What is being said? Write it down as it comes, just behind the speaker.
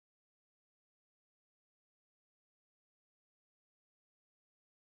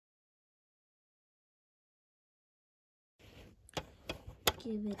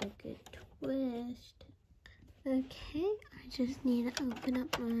give it a good twist. Okay, I just need to open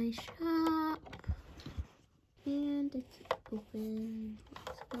up my shop. And it's open.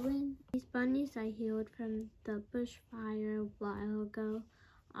 Let's go in. These bunnies I healed from the bushfire a while ago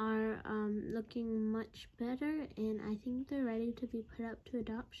are looking much better, and I think they're ready to be put up to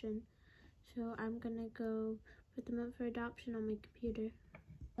adoption. So I'm gonna go put them up for adoption on my computer.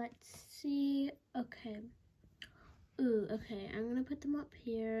 Let's see. Okay. Ooh, okay, I'm gonna put them up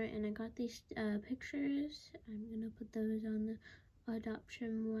here, and I got these pictures. I'm gonna put those on the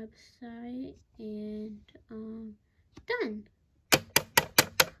adoption website, and done.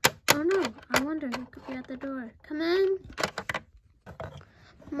 Oh no, I wonder who could be at the door. Come in.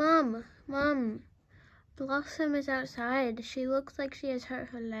 Mom, Blossom is outside. She looks like she has hurt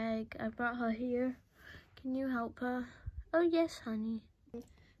her leg. I brought her here. Can you help her? Oh yes, honey.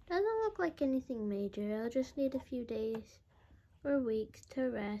 Doesn't look like anything major. I'll just need a few days or weeks to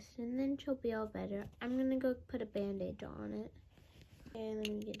rest, and then she'll be all better. I'm gonna go put a bandage on it. Okay, let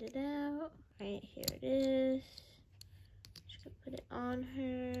me get it out. Right, here it is. Just gonna put it on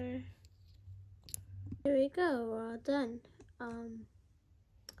her. Here we go, we're all done.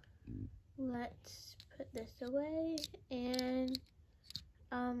 Let's put this away, and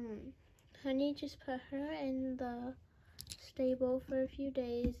honey, just put her in the stable for a few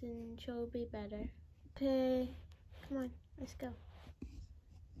days and she'll be better. Okay, come on, let's go.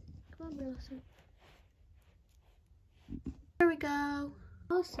 Come on, Blossom. There we go.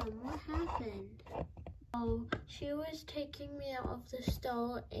 Blossom, what happened? Oh, she was taking me out of the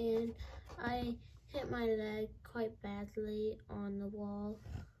stall and I hit my leg quite badly on the wall.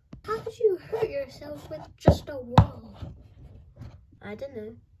 How did you hurt yourself with just a wall? I don't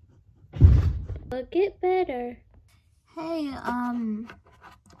know. But get better. Hey,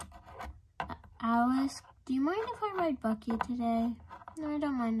 Alice, do you mind if I ride Bucky today? No, I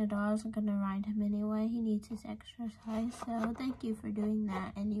don't mind at all. I wasn't gonna ride him anyway. He needs his exercise, so thank you for doing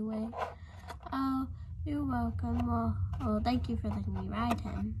that anyway. Oh, you're welcome. Well, thank you for letting me ride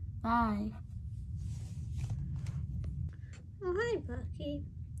him. Bye. Oh, hi, Bucky.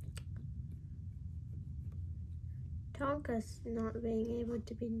 Tonka's not being able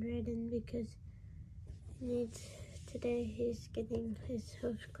to be ridden because today he's getting his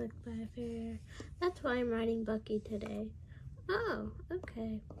hooves clipped by a farrier. That's why I'm riding Bucky today. Oh,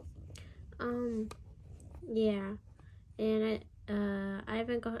 okay. Yeah. And I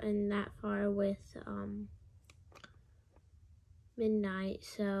haven't gotten that far with Midnight,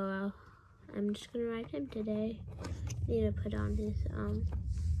 so I'm just gonna ride him today. Need to put on his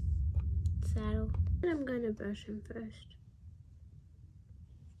saddle. And I'm gonna brush him first.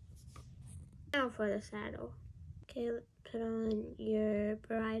 Now for the saddle. Okay, let's put on your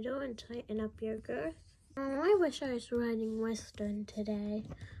bridle and tighten up your girth. Oh, I wish I was riding Western today.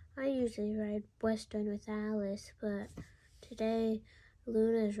 I usually ride Western with Alice, but today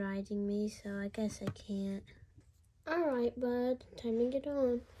Luna's riding me, so I guess I can't. Alright, bud, time to get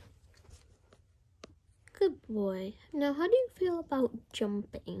on. Good boy. Now, how do you feel about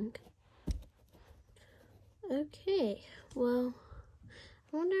jumping? Okay, well,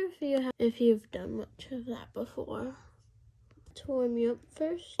 I wonder if you've done much of that before. Let's warm you up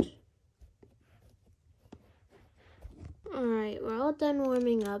first. Alright, we're all done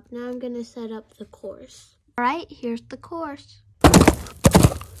warming up. Now I'm gonna set up the course. Alright, here's the course.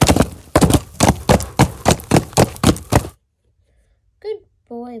 Good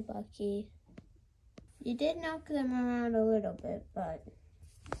boy, Bucky. You did knock them around a little bit, but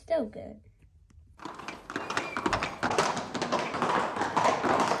still good.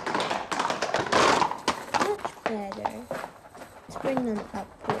 Much better. Let's bring them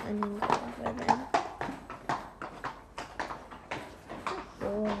up to an angle over them. Good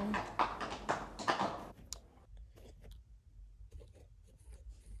boy.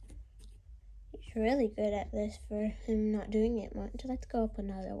 He's really good at this for him not doing it much. Let's go up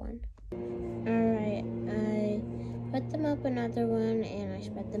another one. Alright, I put them up another one and I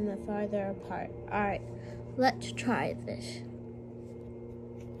spread them farther apart. Alright, let's try this.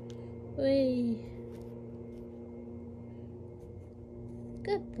 Whee.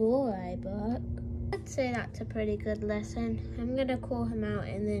 Good boy, Buck. I'd say that's a pretty good lesson. I'm gonna call him out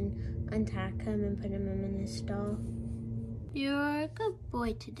and then untack him and put him in his stall. You're a good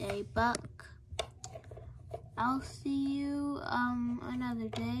boy today, Buck. I'll see you another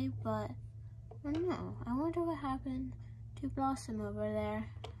day, but I don't know. I wonder what happened to Blossom over there.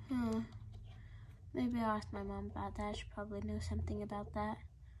 Maybe I'll ask my mom about that. She probably knows something about that.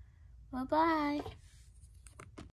 Well, bye.